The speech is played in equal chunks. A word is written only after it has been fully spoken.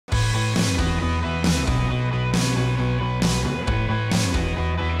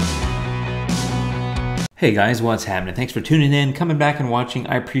Hey guys, what's happening? Thanks for tuning in, coming back and watching.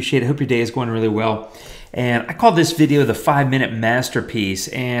 I appreciate it. I hope your day is going really well. And I call this video the 5-minute masterpiece.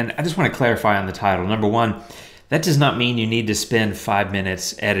 And I just want to clarify on the title. Number one, that does not mean you need to spend 5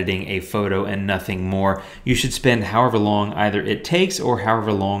 minutes editing a photo and nothing more. You should spend however long either it takes or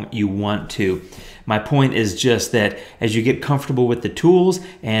however long you want to. My point is just that as you get comfortable with the tools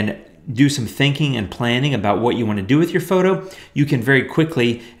and do some thinking and planning about what you want to do with your photo, you can very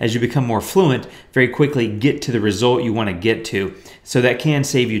quickly, as you become more fluent, very quickly get to the result you want to get to. So that can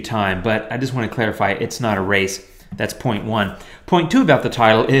save you time, but I just want to clarify, it's not a race. That's point one. Point two about the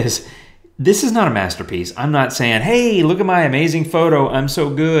title is, this is not a masterpiece. I'm not saying, hey, look at my amazing photo, I'm so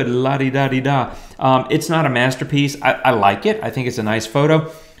good, la-di-da-di-da. It's not a masterpiece. I like it. I think it's a nice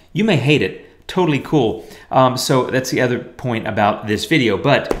photo. You may hate it. Totally cool. So that's the other point about this video.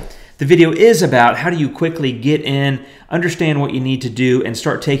 But the video is about how do you quickly get in, understand what you need to do, and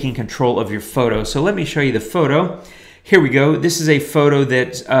start taking control of your photo. So let me show you the photo. Here we go. This is a photo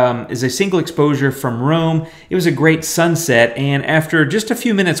that is a single exposure from Rome. It was a great sunset, and after just a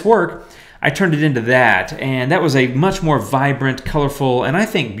few minutes work, I turned it into that. And that was a much more vibrant, colorful, and I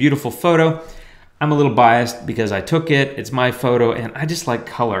think beautiful photo. I'm a little biased because I took it. It's my photo, and I just like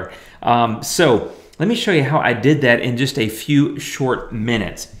color. So let me show you how I did that in just a few short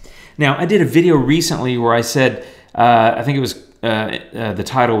minutes. Now, I did a video recently where I said, I think it was, the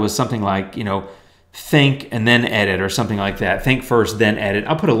title was something like, you know, think and then edit or something like that. Think first, then edit.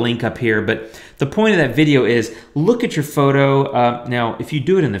 I'll put a link up here, but the point of that video is look at your photo. Now, if you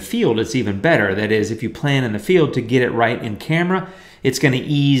do it in the field, it's even better. That is, if you plan in the field to get it right in camera, it's going to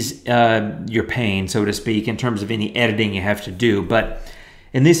ease your pain, so to speak, in terms of any editing you have to do. But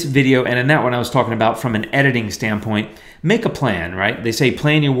in this video, and in that one I was talking about from an editing standpoint, make a plan, right? They say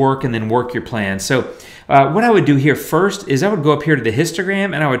plan your work and then work your plan. So what I would do here first is I would go up here to the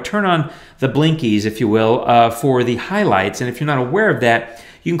histogram and I would turn on the blinkies, if you will, for the highlights. And if you're not aware of that,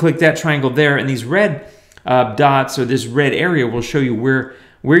 you can click that triangle there, and these red dots or this red area will show you where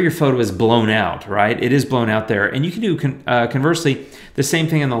your photo is blown out, right? It is blown out there. And you can do conversely the same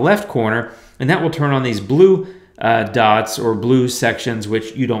thing in the left corner, and that will turn on these blue dots or blue sections,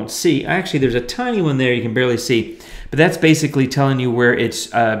 which you don't see. Actually, there's a tiny one there you can barely see, but that's basically telling you where it's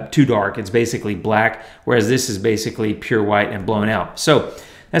too dark. It's basically black, whereas this is basically pure white and blown out. So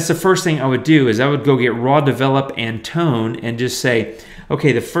that's the first thing I would do, is I would go get raw, develop, and tone and just say,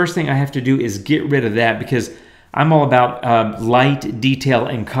 okay, the first thing I have to do is get rid of that, because I'm all about light, detail,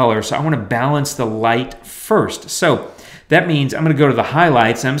 and color. So I want to balance the light first. So that means I'm going to go to the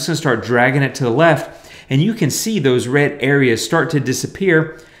highlights, and I'm just going to start dragging it to the left, and you can see those red areas start to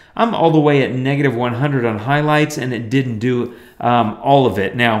disappear. I'm all the way at -100 on highlights, and it didn't do all of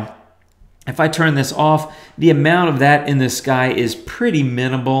it. Now, if I turn this off, the amount of that in the sky is pretty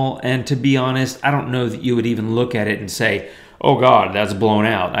minimal, and to be honest, I don't know that you would even look at it and say, oh God, that's blown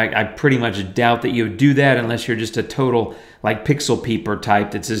out. I pretty much doubt that you would do that unless you're just a total like pixel peeper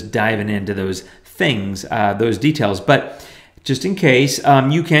type that's just diving into those things, those details. But just in case,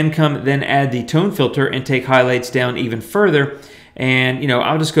 you can come then add the tone filter and take highlights down even further. And, you know,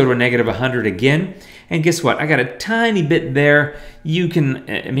 I'll just go to a -100 again. And guess what? I got a tiny bit there. You can,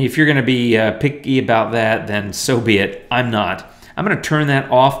 I mean, if you're going to be picky about that, then so be it. I'm not. I'm going to turn that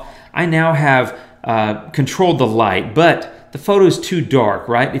off. I now have controlled the light, but the photo is too dark,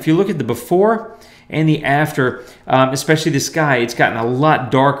 right? If you look at the before and the after, especially the sky, it's gotten a lot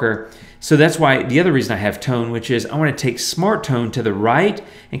darker. So that's why the other reason I have tone, which is I want to take smart tone to the right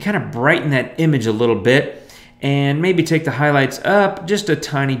and kind of brighten that image a little bit, and maybe take the highlights up just a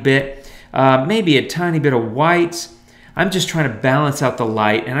tiny bit, maybe a tiny bit of whites. I'm just trying to balance out the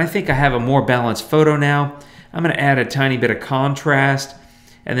light, and I think I have a more balanced photo now. I'm going to add a tiny bit of contrast,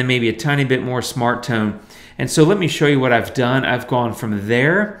 and then maybe a tiny bit more smart tone. And so let me show you what I've done. I've gone from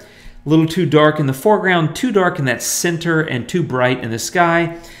there, a little too dark in the foreground, too dark in that center, and too bright in the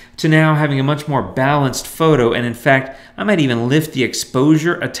sky, to now having a much more balanced photo. And in fact, I might even lift the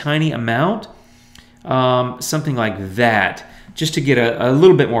exposure a tiny amount, something like that, just to get a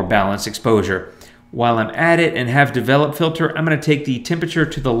little bit more balanced exposure. While I'm at it and have develop filter, I'm going to take the temperature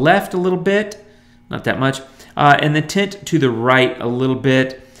to the left a little bit, not that much, and the tint to the right a little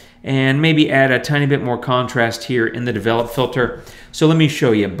bit, and maybe add a tiny bit more contrast here in the develop filter. So let me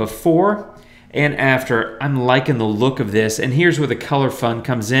show you before and after. I'm liking the look of this, and here's where the color fun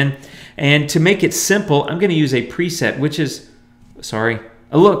comes in. And to make it simple, I'm going to use a preset, which is, sorry,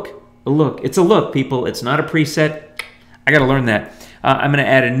 a look. A look. It's a look, people. It's not a preset. I got to learn that. I'm going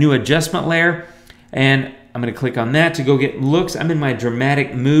to add a new adjustment layer, and I'm going to click on that to go get looks. I'm in my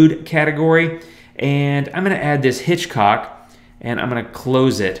dramatic mood category, and I'm going to add this Hitchcock, and I'm going to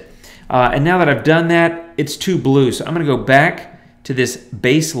close it. And now that I've done that, it's too blue. So I'm going to go back to this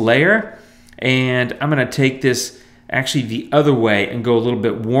base layer, and I'm going to take this actually the other way and go a little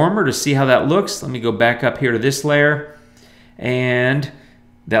bit warmer to see how that looks. Let me go back up here to this layer, and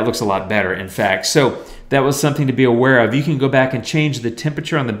that looks a lot better, in fact. So that was something to be aware of. You can go back and change the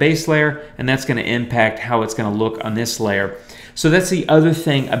temperature on the base layer, and that's going to impact how it's going to look on this layer. So that's the other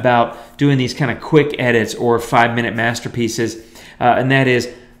thing about doing these kind of quick edits or 5-minute masterpieces, and that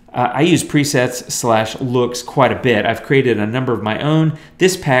is I use presets / looks quite a bit. I've created a number of my own.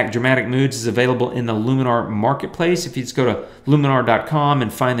 This pack, Dramatic Moods, is available in the Luminar marketplace. If you just go to luminar.com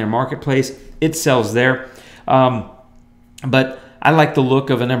and find their marketplace, it sells there. But I like the look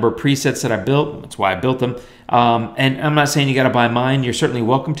of a number of presets that I built. That's why I built them. And I'm not saying you got to buy mine. You're certainly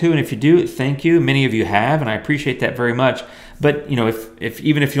welcome to. And if you do, thank you. Many of you have, and I appreciate that very much. But you know,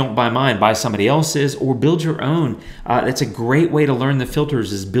 even if you don't buy mine, buy somebody else's or build your own. That's a great way to learn the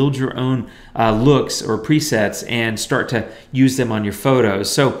filters, is build your own looks or presets and start to use them on your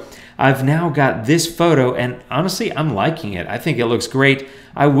photos. So I've now got this photo, and honestly, I'm liking it. I think it looks great.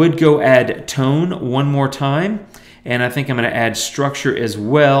 I would go add tone one more time. And I think I'm going to add structure as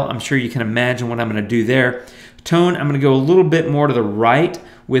well. I'm sure you can imagine what I'm going to do there. Tone, I'm going to go a little bit more to the right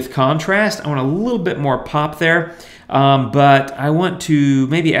with contrast. I want a little bit more pop there. But I want to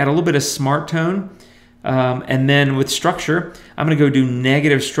maybe add a little bit of smart tone. And then with structure, I'm going to go do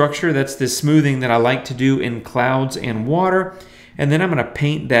negative structure. That's the smoothing that I like to do in clouds and water. And then I'm going to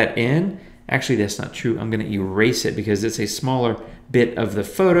paint that in. Actually, that's not true. I'm going to erase it because it's a smaller bit of the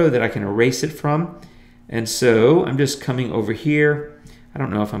photo that I can erase it from. And so I'm just coming over here. I don't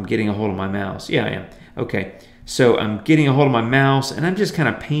know if I'm getting a hold of my mouse. Yeah, I am. Okay, so I'm getting a hold of my mouse, and I'm just kind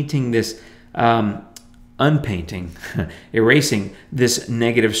of painting this, erasing this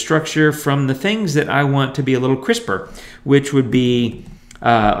negative structure from the things that I want to be a little crisper, which would be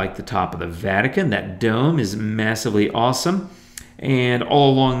like the top of the Vatican. That dome is massively awesome. And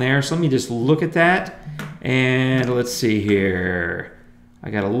all along there, so let me just look at that. And let's see here.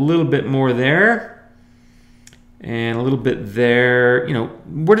 I got a little bit more there. And a little bit there. You know,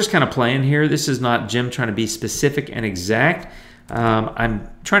 we're just kind of playing here. This is not Jim trying to be specific and exact. I'm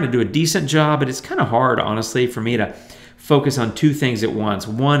trying to do a decent job, but it's kind of hard, honestly, for me to focus on two things at once.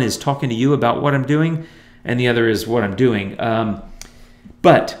 One is talking to you about what I'm doing, and the other is what I'm doing.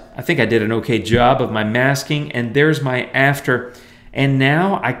 But I think I did an okay job of my masking, and there's my after. And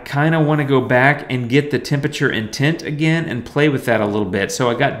now I kind of want to go back and get the temperature and tint again and play with that a little bit. So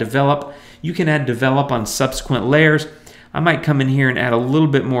I got develop. You can add develop on subsequent layers. I might come in here and add a little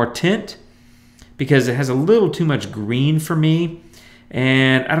bit more tint because it has a little too much green for me.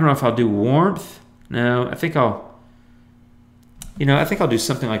 And I don't know if I'll do warmth. No, I think I'll do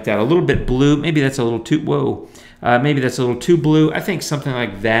something like that. A little bit blue. Maybe that's a little too, maybe that's a little too blue. I think something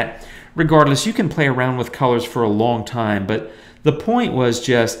like that. Regardless, you can play around with colors for a long time, but the point was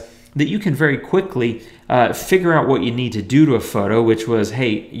just that you can very quickly figure out what you need to do to a photo, which was,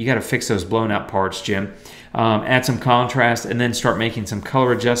 hey, you got to fix those blown out parts, Jim. Add some contrast and then start making some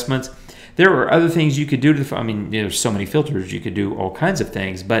color adjustments. There are other things you could do to the, I mean, there's so many filters, you could do all kinds of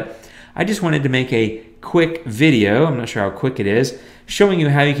things, but I just wanted to make a quick video, I'm not sure how quick it is, showing you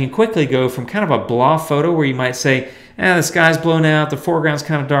how you can quickly go from kind of a blah photo where you might say, the sky's blown out, the foreground's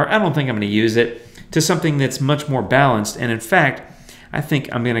kind of dark, I don't think I'm going to use it, to something that's much more balanced. And in fact, I think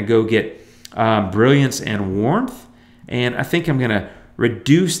I'm going to go get brilliance and warmth, and I think I'm going to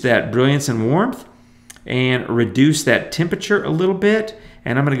reduce that brilliance and warmth and reduce that temperature a little bit,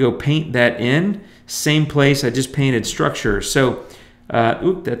 and I'm going to go paint that in. Same place I just painted structure. So,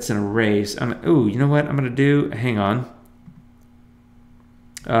 oop, that's an erase. Ooh, you know what I'm going to do? Hang on.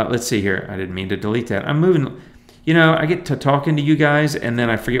 Let's see here. I didn't mean to delete that. I'm moving. You know, I get to talking to you guys, and then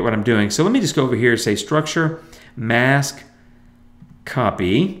I forget what I'm doing. So let me just go over here, say structure, mask,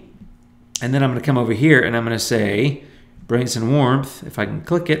 copy, and then I'm going to come over here, and I'm going to say brilliance and warmth. If I can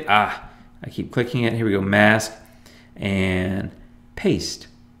click it, I keep clicking it. Here we go, mask, and paste.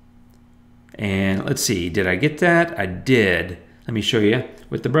 And let's see, did I get that? I did. Let me show you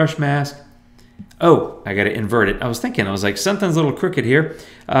with the brush mask. Oh, I got to invert it. I was like, something's a little crooked here.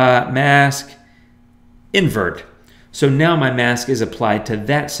 Mask, invert. So now my mask is applied to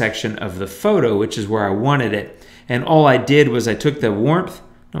that section of the photo, which is where I wanted it. And all I did was I took the warmth.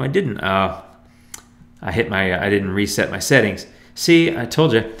 No, I didn't. I didn't reset my settings. See, I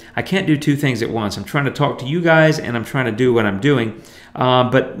told you, I can't do two things at once. I'm trying to talk to you guys and I'm trying to do what I'm doing.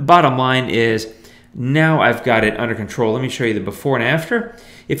 But bottom line is, now I've got it under control. Let me show you the before and after.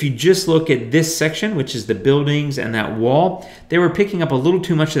 If you just look at this section, which is the buildings and that wall, they were picking up a little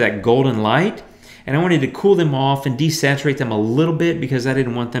too much of that golden light. and I wanted to cool them off and desaturate them a little bit because I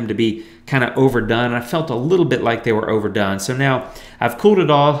didn't want them to be kind of overdone. I felt a little bit like they were overdone. So now I've cooled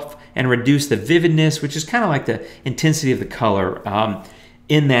it off and reduced the vividness, which is kind of like the intensity of the color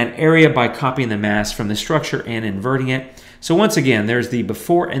in that area by copying the mask from the structure and inverting it. So once again, there's the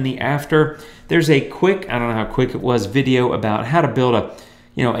before and the after. There's a quick, I don't know how quick it was, video about how to build a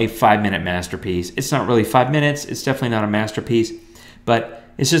 5-minute masterpiece. It's not really 5 minutes. It's definitely not a masterpiece, but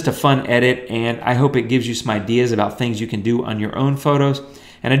it's just a fun edit, and I hope it gives you some ideas about things you can do on your own photos.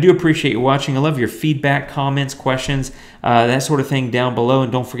 And I do appreciate you watching. I love your feedback, comments, questions, that sort of thing down below.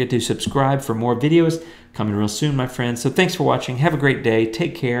 And don't forget to subscribe for more videos coming real soon, my friends. So thanks for watching. Have a great day.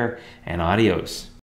 Take care, and adios.